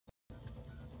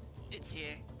It's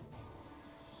here.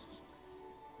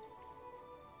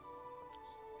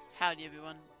 Howdy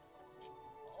everyone.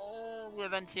 Oh, the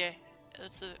event's here.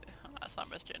 It's a...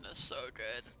 Summer Stone is so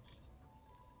good.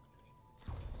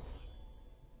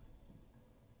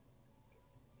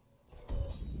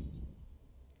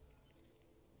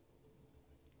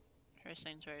 First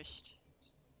things first.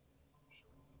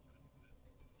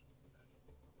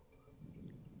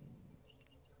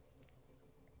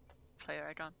 Player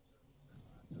icon.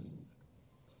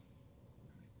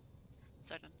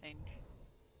 Second thing.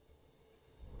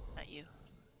 Not you.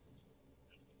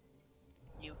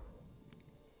 You.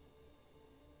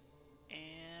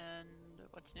 And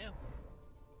what's new?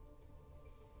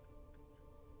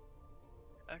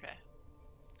 Okay.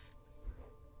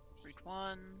 Reach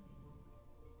 1.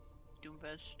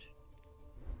 Doomfist.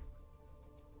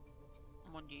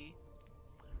 1D.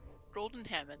 Golden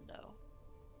Hammond though.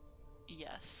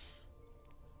 Yes.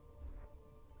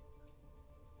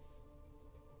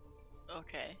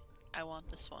 Okay. I want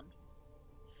this one.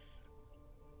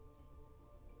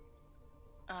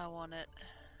 I want it.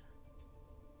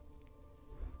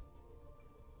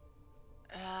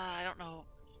 I don't know.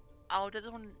 I'll do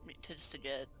the one to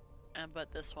get,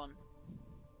 but this one.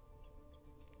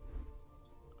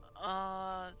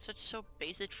 Such so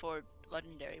basic for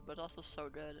legendary, but also so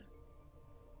good.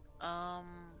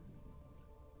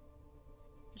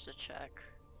 Just a check.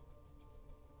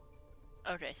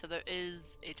 Okay, so there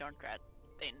is a Junkrat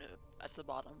thing at the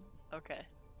bottom. Okay.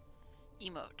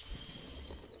 Emotes.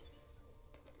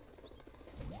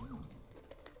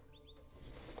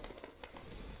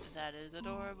 That is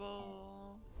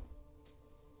adorable.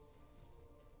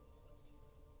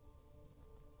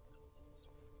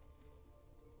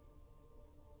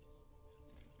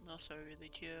 Also really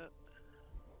cute.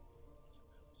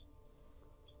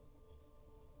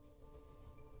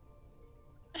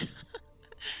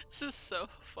 This is so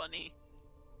funny.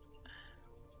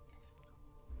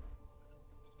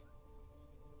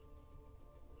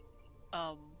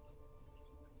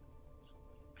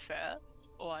 Fair?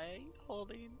 Why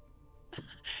holding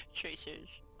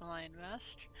Tracer's Lion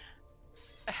Mask?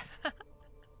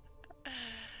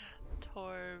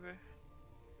 Torb.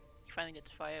 You finally get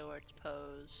the fireworks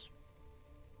pose.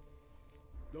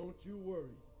 Don't you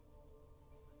worry.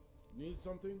 Need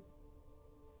something?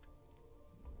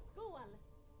 School.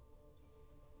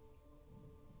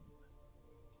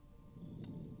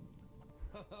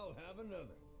 I'll have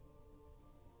another.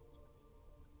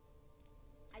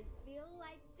 I feel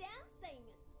like dancing.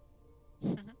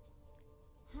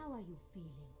 How are you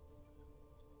feeling?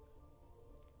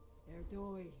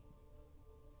 Erdoy.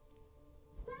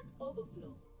 Is that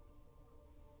overflow?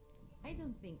 I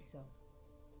don't think so.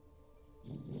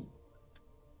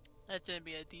 That's gonna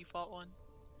be a default one.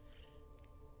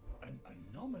 An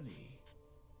anomaly.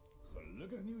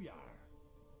 Gelukkig nieuwjaar.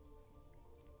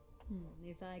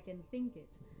 If I can think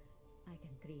it, I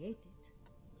can create it.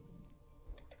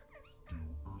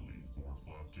 Too early for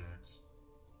flapjacks.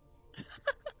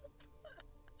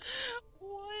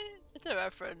 What? It's a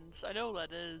reference. I know what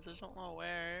that is. I just don't know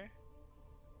where.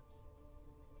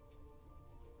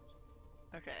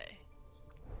 Okay.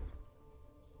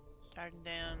 Garden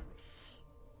dance.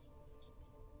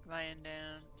 Lion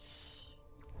dance.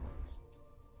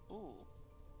 Ooh.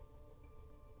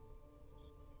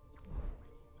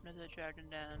 Another dragon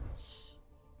dance.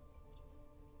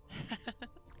 I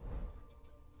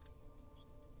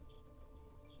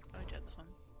like this one.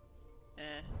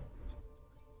 Eh.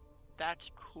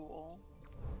 That's cool.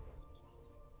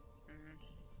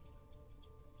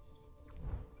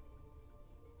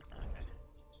 Okay.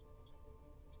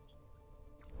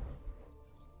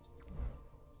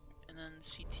 And then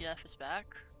CTF is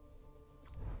back.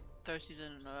 Third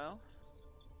season in a row.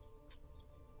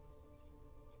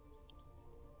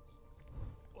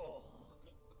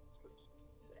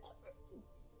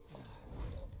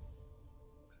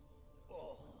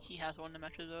 He has won the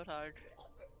match with Roadhog.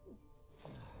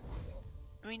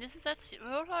 I mean, that's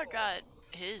Roadhog got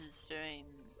his during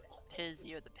his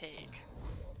year of the page,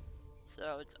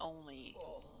 so it's only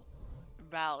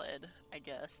valid, I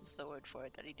guess is the word for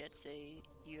it, that he gets a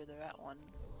year they're at one.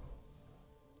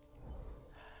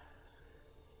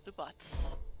 The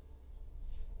butts.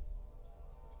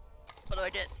 What do I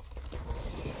get?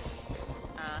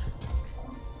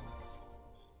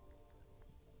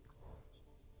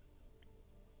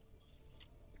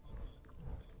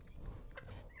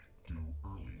 Too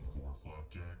early for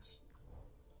flapjacks.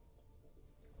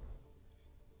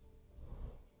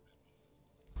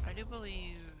 I do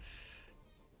believe...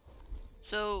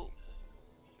 So...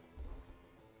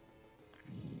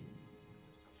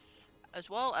 As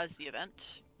well as the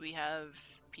event, we have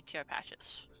PTR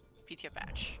patches. PTR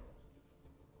patch.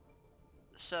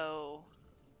 So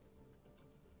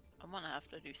I'm gonna have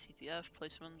to do CTF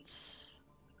placements.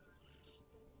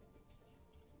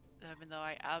 Even though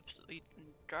I absolutely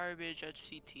garbage at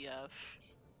CTF.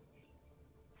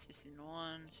 Season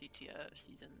 1, CTF,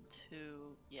 Season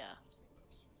 2, yeah.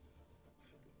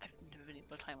 I've never been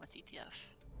able to time on CTF.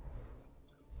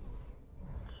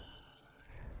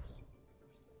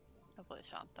 I've always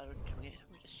found that we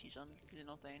just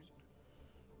seasonal thing.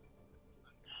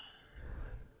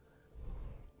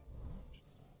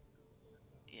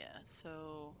 Yeah,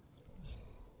 so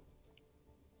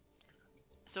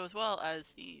as well as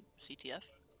the CTF,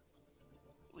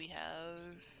 we have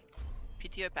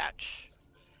PTO patch,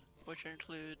 which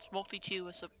includes multi-queue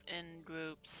in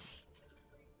groups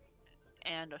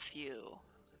and a few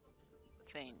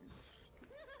things.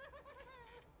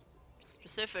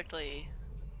 Specifically,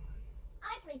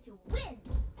 I play to win.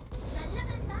 Now look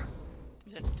at that.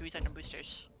 we had 3-second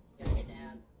boosters. Turn it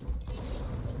down.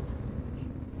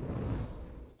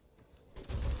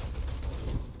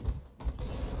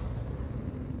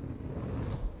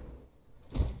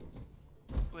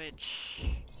 Which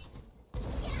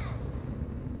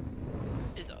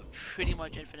is a pretty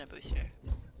much infinite booster.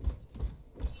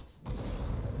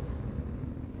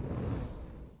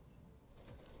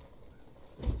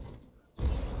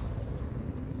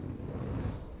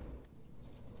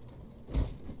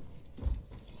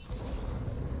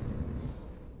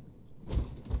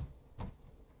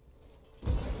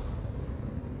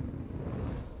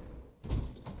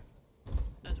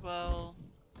 As well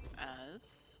as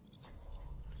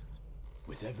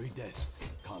With every death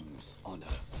comes honor.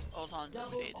 Old Honda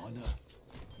Speed, Honor,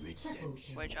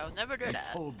 redemption. which I was never good They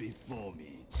at fall before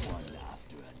me, one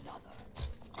after another.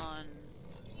 on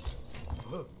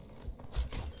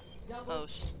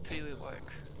post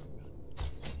pre-rework.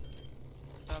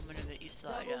 So I'm gonna get used to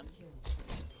that again.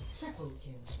 Triple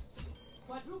kill.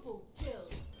 Quadruple kill.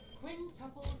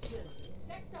 Quintuple kill.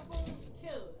 Sextuple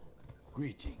kill.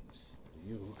 Greetings.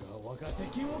 Yuga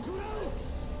wakateki wo kurau!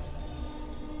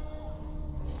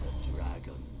 The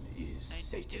dragon is I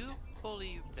sated. do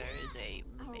believe there is a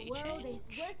Our may world is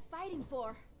change worth fighting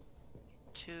for.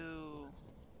 to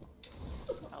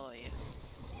hello you.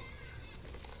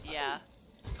 Yeah,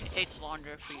 it takes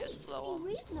longer for you to slow them.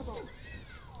 Reasonable.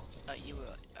 Oh, you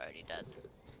were already dead.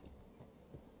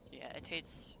 So yeah, it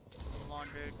takes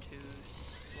longer to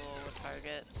slow a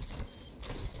target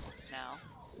now.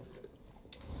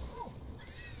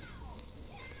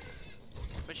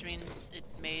 Which means it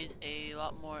made a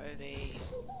lot more of a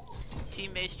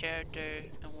team-based character,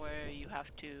 and where you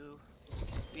have to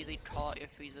really call out your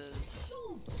freezes,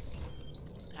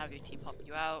 have your team help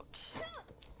you out.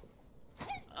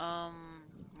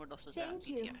 What else was there on Thank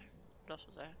you. BTR? What else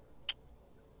was there?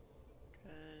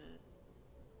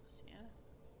 Yeah.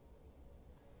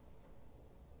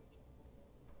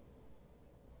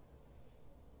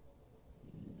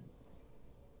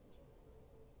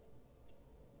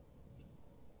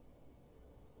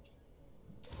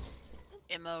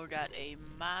 MO got a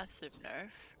massive nerf,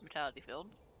 Mentality Field.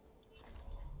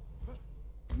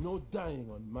 No dying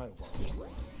on my watch.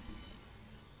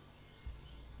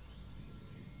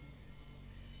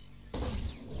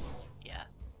 Yeah.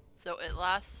 So it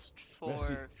lasts Merci.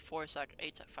 for 4 seconds,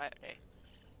 8 sec 5 day.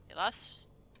 It lasts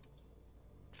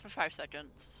for 5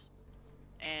 seconds,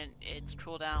 and its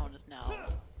cooldown is now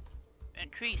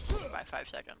increased by 5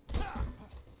 seconds.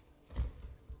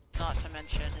 Not to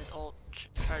mention his ult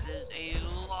charges a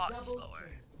lot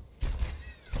slower.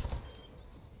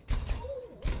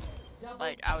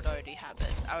 Like, I would already have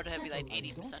it. I would have be like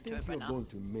 80% to it by You're now. going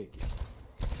to make it.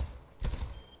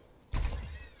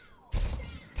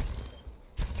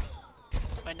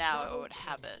 By now I would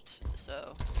have it,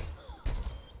 so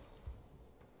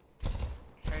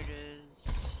charges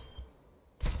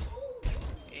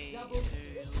a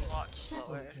lot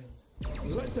slower.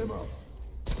 Let them out.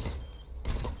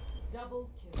 Double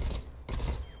kill.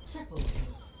 Triple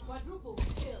kill. Quadruple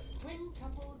kill.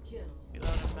 Quintuple kill.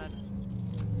 Reload him, man.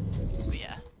 But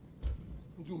yeah.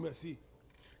 Do merci.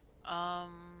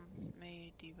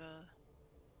 May Diva.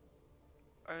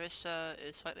 Orisa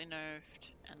is slightly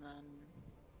nerfed, and then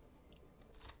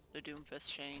the Doomfist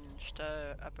changed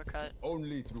to Uppercut.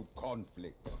 Only through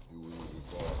conflict you will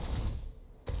evolve.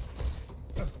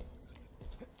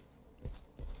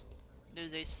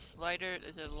 There's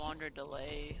a longer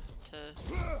delay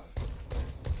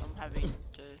from having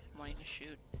to wanting to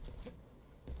shoot.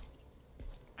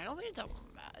 I don't think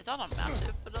it's not a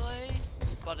massive delay,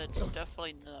 but it's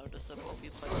definitely noticeable if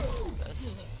you play with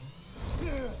Doomfist.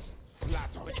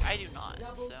 Which I do not,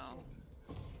 so.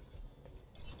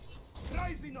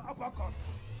 Rising uppercut.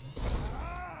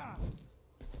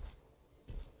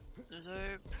 Those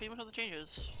are pretty much all the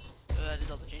changes. That is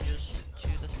all the changes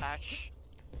to this patch.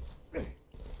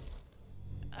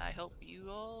 I hope you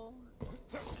all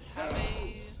have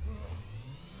a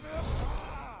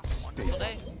wonderful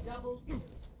day. Double.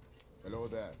 Hello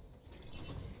there.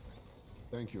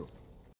 Thank you.